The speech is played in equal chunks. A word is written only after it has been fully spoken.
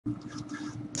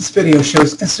This video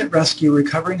shows InstantRescue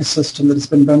recovering a system that has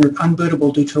been rendered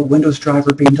unbootable due to a Windows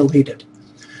driver being deleted.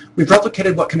 We've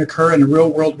replicated what can occur in a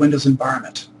real-world Windows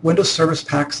environment. Windows service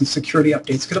packs and security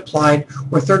updates get applied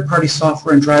where third-party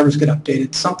software and drivers get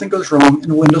updated. Something goes wrong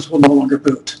and Windows will no longer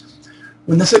boot.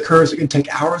 When this occurs, it can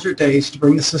take hours or days to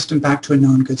bring the system back to a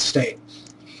known good state.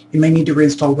 You may need to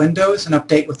reinstall Windows and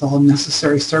update with all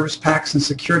necessary service packs and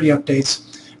security updates,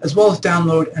 as well as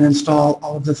download and install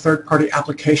all of the third-party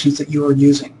applications that you are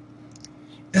using.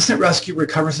 InstantRescue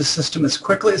recovers the system as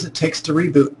quickly as it takes to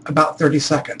reboot, about 30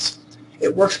 seconds.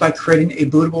 It works by creating a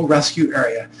bootable rescue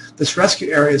area. This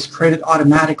rescue area is created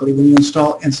automatically when you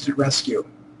install InstantRescue.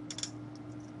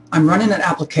 I'm running an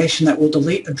application that will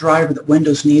delete a driver that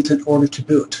Windows needs in order to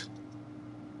boot.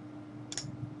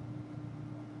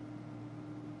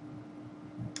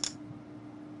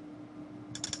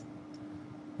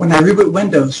 When I reboot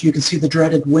Windows, you can see the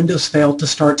dreaded Windows failed to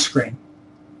start screen.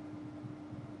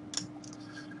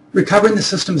 Recovering the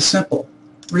system is simple.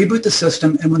 Reboot the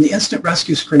system, and when the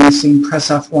InstantRescue screen is seen, press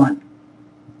F1.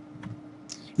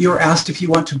 You are asked if you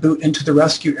want to boot into the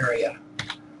rescue area.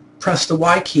 Press the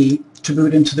Y key to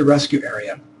boot into the rescue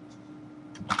area.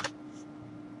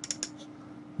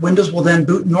 Windows will then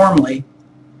boot normally,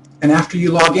 and after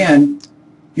you log in,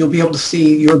 you'll be able to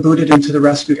see you're booted into the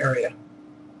rescue area.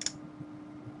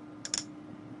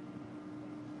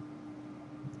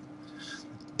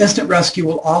 InstantRescue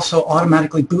will also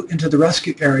automatically boot into the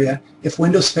rescue area if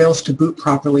Windows fails to boot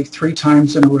properly 3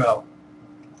 times in a row.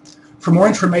 For more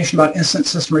information about instant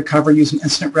system recovery using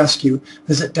InstantRescue,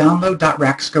 visit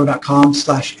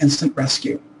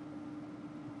download.racksco.com/instantrescue.